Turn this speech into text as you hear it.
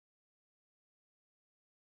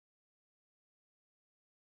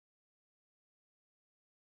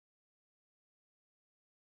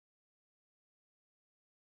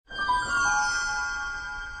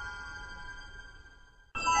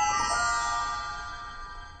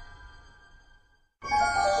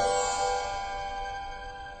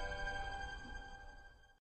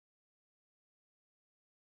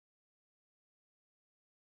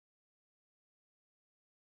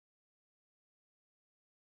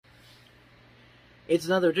It's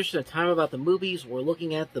another edition of Time About the Movies. We're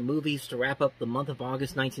looking at the movies to wrap up the month of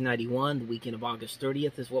August 1991. The weekend of August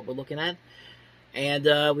 30th is what we're looking at. And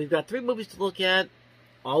we've got 3 movies to look at.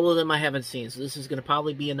 All of them I haven't seen, so this is going to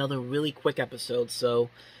probably be another really quick episode. So,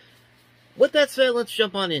 with that said, let's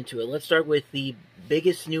jump on into it. Let's start with the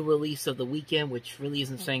biggest new release of the weekend, which really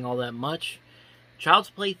isn't saying all that much. Child's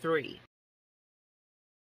Play 3.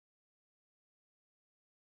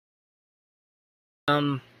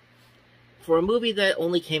 For a movie that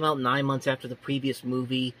only came out 9 months after the previous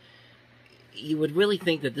movie, you would really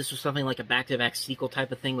think that this was something like a back-to-back sequel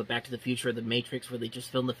type of thing with Back to the Future or The Matrix, where they just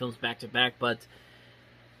filmed the films back-to-back, but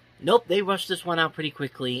nope, they rushed this one out pretty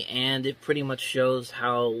quickly, and it pretty much shows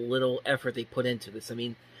how little effort they put into this. I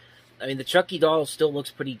mean, the Chucky doll still looks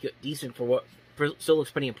pretty good, decent for what, still looks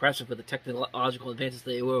pretty impressive for the technological advances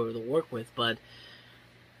they were able to work with, but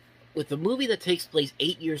with the movie that takes place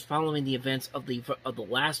 8 years following the events of the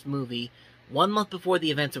last movie, 1 month before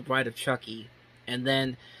the events of Bride of Chucky, and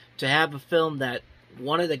then to have a film that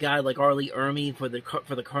wanted a guy like R. Lee Ermey for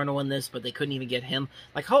the Colonel in this, but they couldn't even get him.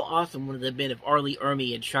 Like, how awesome would it have been if R. Lee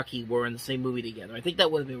Ermey and Chucky were in the same movie together? I think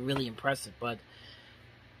that would have been really impressive, but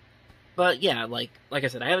yeah, like I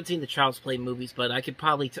said, I haven't seen the Child's Play movies, but I could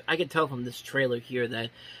tell from this trailer here that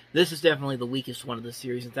this is definitely the weakest one of the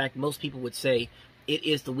series. In fact, most people would say it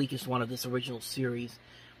is the weakest one of this original series.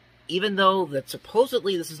 Even though that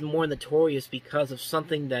supposedly this is more notorious because of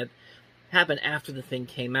something that happened after the thing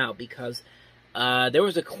came out, because there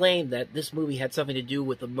was a claim that this movie had something to do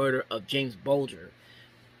with the murder of James Bulger.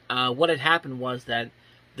 What had happened was that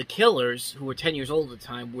the killers, who were 10 years old at the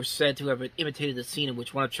time, were said to have imitated the scene in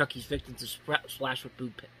which one of Chucky's victims is splashed with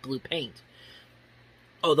blue paint.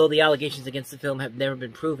 Although the allegations against the film have never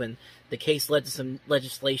been proven, the case led to some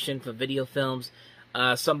legislation for video films.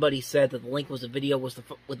 Somebody said that the link with a video was the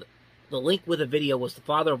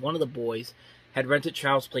father of one of the boys had rented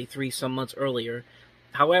Child's Play 3 some months earlier.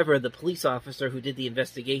 However, the police officer who did the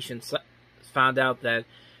investigation found out that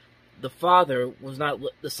the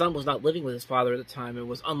son was not living with his father at the time and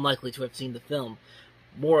was unlikely to have seen the film.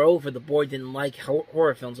 Moreover, the boy didn't like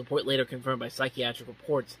horror films, a point later confirmed by psychiatric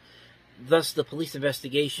reports. Thus, the police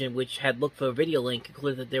investigation, which had looked for a video link,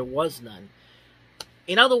 concluded that there was none.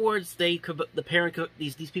 In other words, these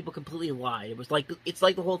people completely lied. It's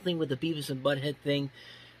like the whole thing with the Beavis and Butthead thing.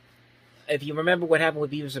 If you remember what happened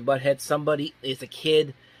with Beavis and Butthead, a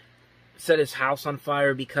kid, set his house on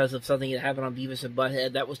fire because of something that happened on Beavis and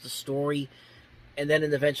Butthead. That was the story, and then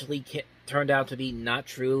it eventually turned out to be not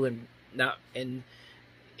true, and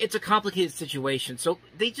it's a complicated situation. So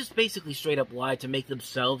they just basically straight up lied to make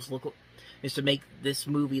themselves look. Is to make this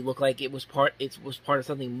movie look like it was part of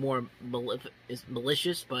something more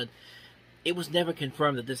malicious, but it was never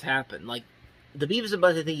confirmed that this happened. Like, the Beavis and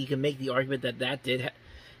Butthead thing, you can make the argument that did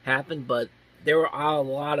happen, but there are a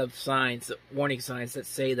lot of warning signs that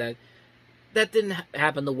say that didn't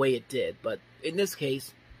happen the way it did. But in this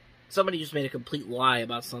case, somebody just made a complete lie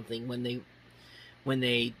about something when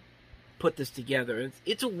they put this together.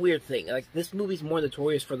 It's a weird thing. Like, this movie's more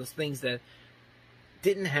notorious for the things that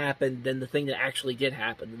didn't happen than the thing that actually did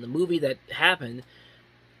happen. And the movie that happened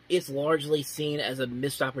is largely seen as a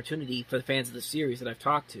missed opportunity for the fans of the series that I've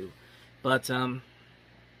talked to. But yeah,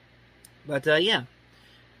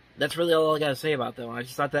 that's really all I got to say about that one. I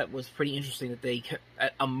just thought that was pretty interesting that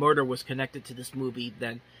a murder was connected to this movie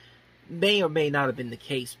that may or may not have been the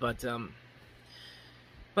case. But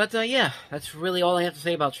yeah, that's really all I have to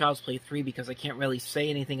say about Child's Play 3, because I can't really say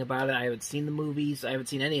anything about it. I haven't seen the movies. I haven't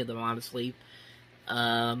seen any of them, honestly.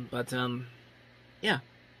 Yeah,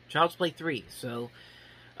 Child's Play 3. So,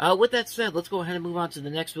 with that said, let's go ahead and move on to the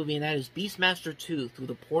next movie, and that is Beastmaster 2, Through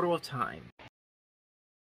the Portal of Time.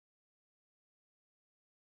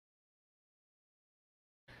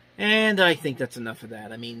 And I think that's enough of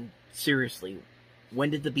that. I mean, seriously,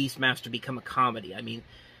 when did the Beastmaster become a comedy? I mean,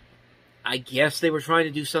 I guess they were trying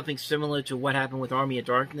to do something similar to what happened with Army of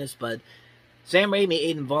Darkness, but Sam Raimi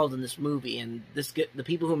ain't involved in this movie, and the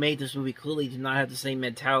people who made this movie clearly do not have the same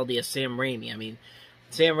mentality as Sam Raimi. I mean,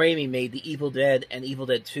 Sam Raimi made The Evil Dead and Evil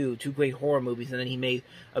Dead 2, 2 great horror movies, and then he made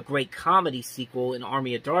a great comedy sequel in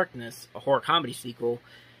Army of Darkness, a horror comedy sequel.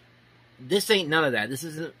 This ain't none of that.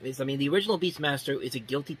 I mean, the original Beastmaster is a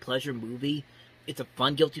guilty pleasure movie. It's a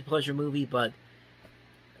fun guilty pleasure movie, but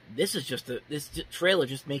this trailer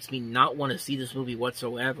just makes me not want to see this movie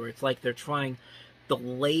whatsoever. It's like they're trying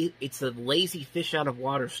it's the lazy fish out of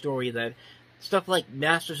water story that stuff like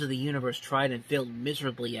Masters of the Universe tried and failed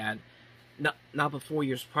miserably at, not but 4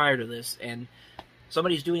 years prior to this, and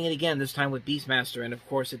somebody's doing it again, this time with Beastmaster, and of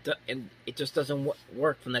course it just doesn't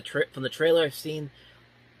work. From the trailer I've seen,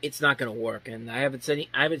 it's not going to work, and I haven't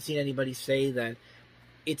seen anybody say that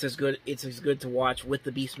it's as good. It's as good to watch with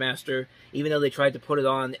the Beastmaster, even though they tried to put it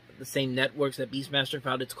on the same networks that Beastmaster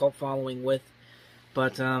found its cult following with.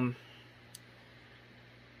 But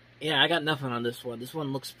yeah, I got nothing on this one. This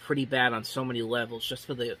one looks pretty bad on so many levels, just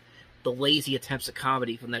for the lazy attempts at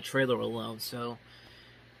comedy from that trailer alone. So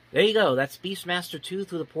there you go. That's Beastmaster 2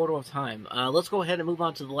 Through the Portal of Time. Let's go ahead and move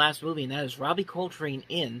on to the last movie, and that is Robbie Coltrane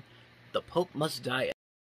in The Pope Must Die.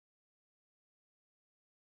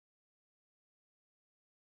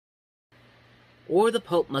 Or The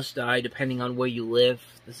Pope Must Die, depending on where you live.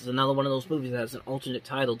 This is another one of those movies that has an alternate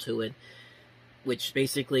title to it, which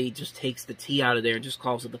basically just takes the T out of there and just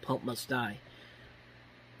calls it The Pope Must Die.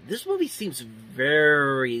 This movie seems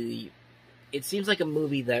very... It seems like a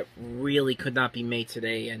movie that really could not be made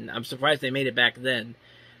today, and I'm surprised they made it back then.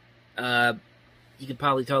 You can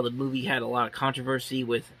probably tell the movie had a lot of controversy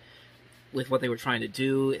with what they were trying to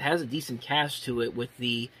do. It has a decent cast to it with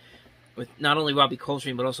not only Robbie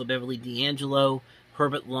Coltrane, but also Beverly D'Angelo,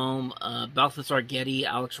 Herbert Lom, Balthazar Getty,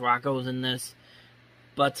 Alex Rocco is in this.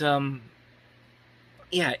 But,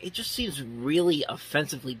 yeah, it just seems really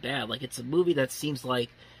offensively bad. Like, it's a movie that seems like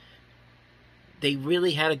they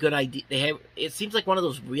really had a good idea. It seems like one of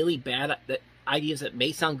those really bad ideas that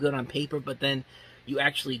may sound good on paper, but then you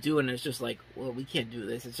actually do it, and it's just like, well, we can't do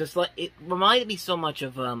this. It's just like, it reminded me so much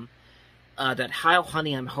of that Heil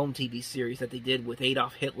Honey, I'm Home TV series that they did with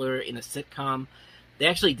Adolf Hitler in a sitcom. They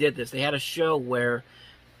actually did this. They had a show where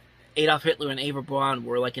Adolf Hitler and Eva Braun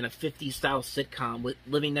were like in a 50s style sitcom with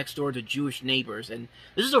living next door to Jewish neighbors. And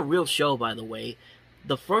this is a real show, by the way.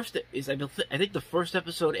 The first is, I think the first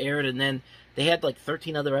episode aired, and then they had like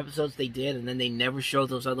 13 other episodes they did, and then they never showed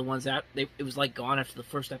those other ones out. It was like gone after the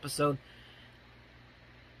first episode.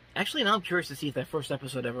 Actually, now I'm curious to see if that first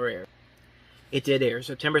episode ever aired. It did air,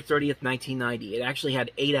 September 30th, 1990. It actually had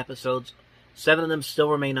 8 episodes. 7 of them still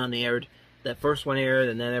remain unaired. That first one aired,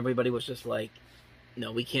 and then everybody was just like,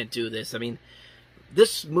 no, we can't do this. I mean,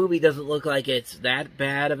 this movie doesn't look like it's that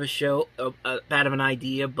bad of a show, bad of an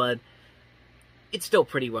idea, but it's still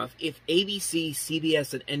pretty rough. If ABC,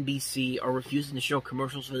 CBS, and NBC are refusing to show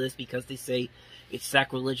commercials for this because they say it's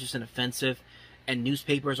sacrilegious and offensive, and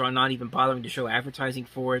newspapers are not even bothering to show advertising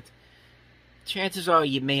for it, chances are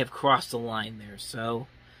you may have crossed the line there. So,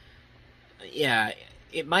 yeah,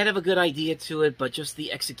 it might have a good idea to it, but just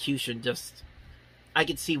the execution, I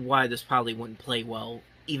could see why this probably wouldn't play well,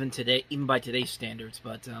 even by today's standards.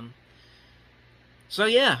 But, so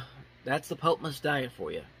yeah, that's The Pope Must Die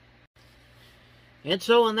for you. And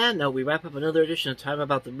so on that note, we wrap up another edition of Time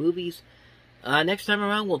About the Movies. Next time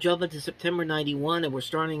around, we'll jump into September 91, and we're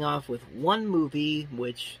starting off with one movie,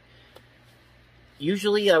 which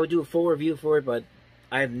usually I would do a full review for it, but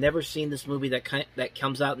I have never seen this movie that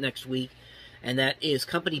comes out next week, and that is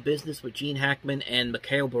Company Business with Gene Hackman and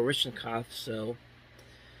Mikhail Baryshnikov. So,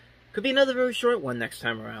 could be another very short one next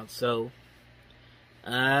time around. So,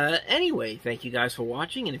 anyway, thank you guys for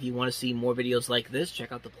watching, and if you want to see more videos like this,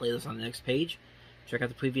 check out the playlist on the next page. Check out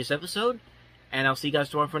the previous episode, and I'll see you guys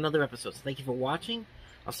tomorrow for another episode. So thank you for watching.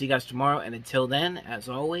 I'll see you guys tomorrow, and until then, as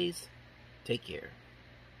always, take care.